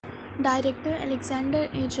Director Alexander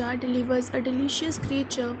Aja delivers a delicious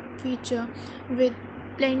creature feature with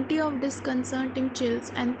plenty of disconcerting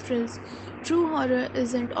chills and thrills. True horror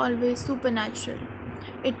isn't always supernatural.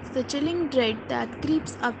 It's the chilling dread that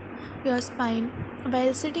creeps up your spine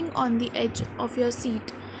while sitting on the edge of your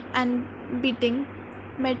seat and beating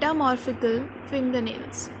metamorphical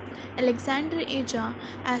fingernails. Alexander Aja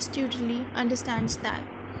astutely understands that.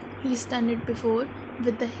 He's done it before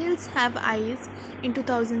with The Hills Have Eyes in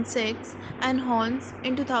 2006 and Horns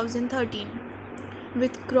in 2013.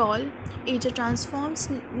 With Crawl, Aja transforms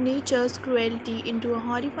nature's cruelty into a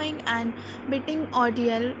horrifying and biting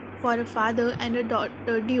ordeal for a father and a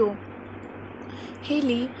daughter duo.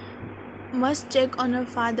 Haley must check on her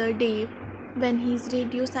father Dave when he's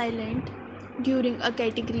radio silent during a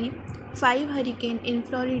Category 5 hurricane in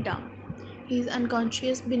Florida. He is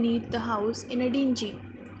unconscious beneath the house in a dingy,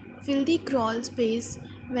 filthy crawl space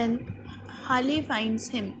when Haley finds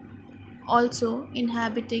him. Also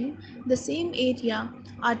inhabiting the same area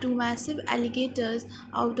are two massive alligators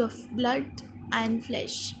out of blood and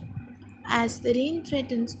flesh. As the rain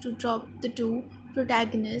threatens to drop the two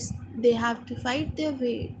protagonists, they have to fight their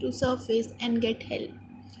way to surface and get help.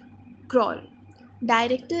 Crawl.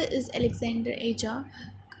 Director is Alexander Aja.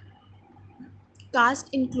 Cast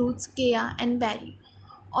includes Kea and Barry.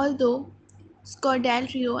 Although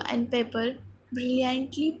Scodelario and Pepper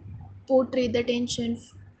brilliantly portray the tension,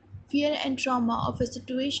 fear, and trauma of a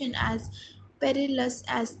situation as perilous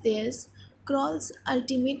as theirs, Crawl's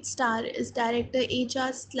ultimate star is director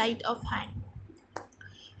Aja's sleight of hand.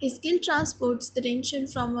 His skill transports the tension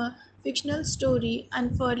from a fictional story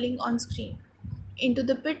unfurling on screen into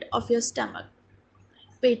the pit of your stomach.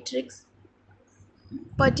 Patrix,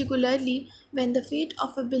 particularly when the fate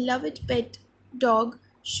of a beloved pet dog,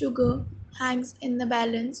 Sugar, hangs in the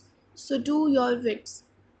balance, so do your wits.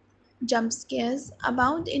 Jump scares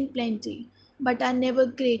abound in plenty, but are never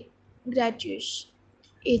gratuitous.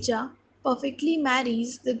 Aja perfectly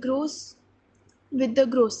marries the gross with the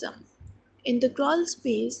gruesome. In the crawl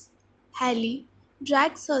space, Hallie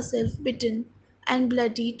drags herself bitten and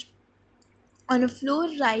bloodied on a floor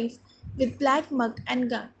rife with black muck and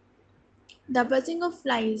gunk. The buzzing of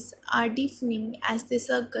flies are deafening as they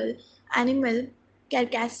circle animal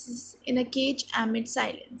carcasses in a cage amid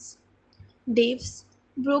silence. Dave's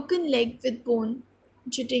broken leg with bone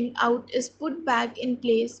jutting out is put back in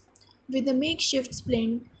place with a makeshift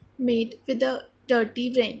splint made with a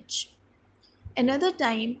dirty wrench. Another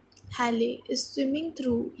time, Halley is swimming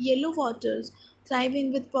through yellow waters,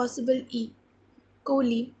 thriving with possible E.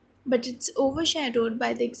 coli, but it's overshadowed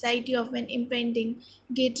by the anxiety of an impending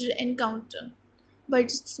gator encounter. But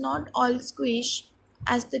it's not all squish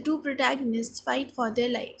as the two protagonists fight for their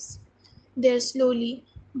lives. Their slowly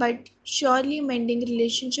but surely mending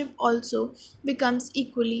relationship also becomes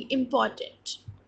equally important.